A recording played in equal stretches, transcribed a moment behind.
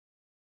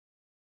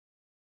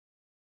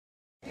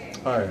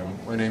Hi,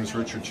 my name is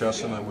Richard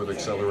Chesson. I'm with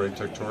Accelerate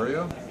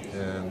Tectoria,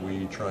 and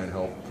we try and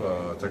help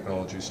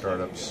technology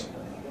startups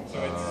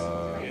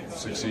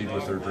succeed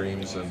with their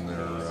dreams and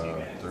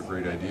their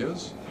great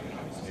ideas.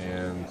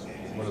 And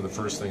one of the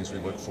first things we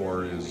look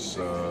for is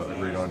a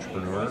great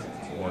entrepreneur,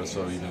 more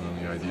so even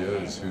than the idea,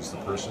 is who's the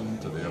person.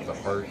 Do they have the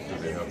heart?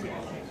 Do they have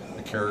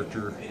the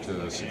character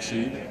to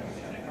succeed?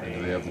 And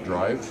do they have the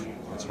drive?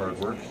 It's hard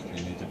work.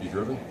 You need to be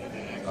driven.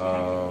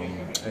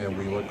 And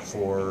we look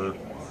for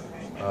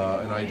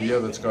an idea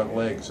that's got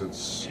legs.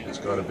 It's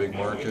got a big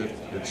market.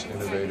 It's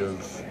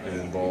innovative. It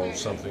involves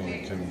something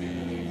that can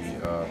be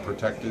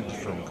protected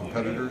from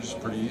competitors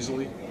pretty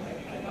easily.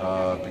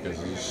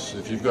 Because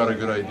if you've got a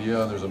good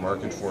idea and there's a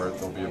market for it,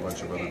 there'll be a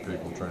bunch of other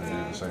people trying to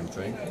do the same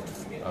thing.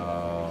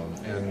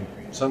 And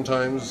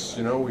sometimes,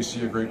 we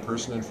see a great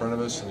person in front of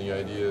us, and the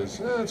idea is,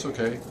 it's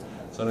okay.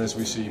 Sometimes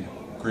we see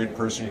great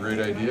person, great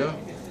idea.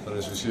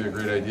 Sometimes we see a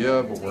great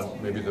idea,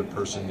 but maybe the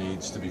person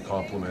needs to be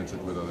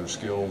complemented with other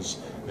skills.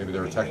 Maybe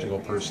they're a technical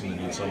person that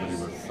needs somebody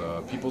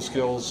with people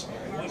skills.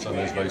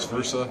 Sometimes vice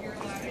versa.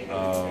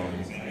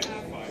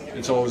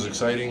 It's always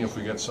exciting if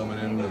we get someone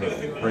in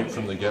and right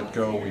from the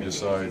get-go we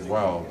decide,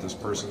 wow, this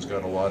person's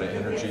got a lot of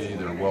energy,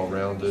 they're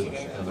well-rounded,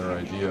 and their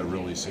idea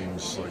really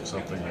seems like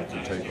something that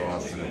could take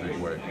off in a big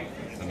way.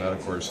 And that,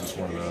 of course, is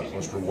one of the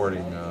most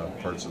rewarding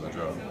parts of the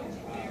job.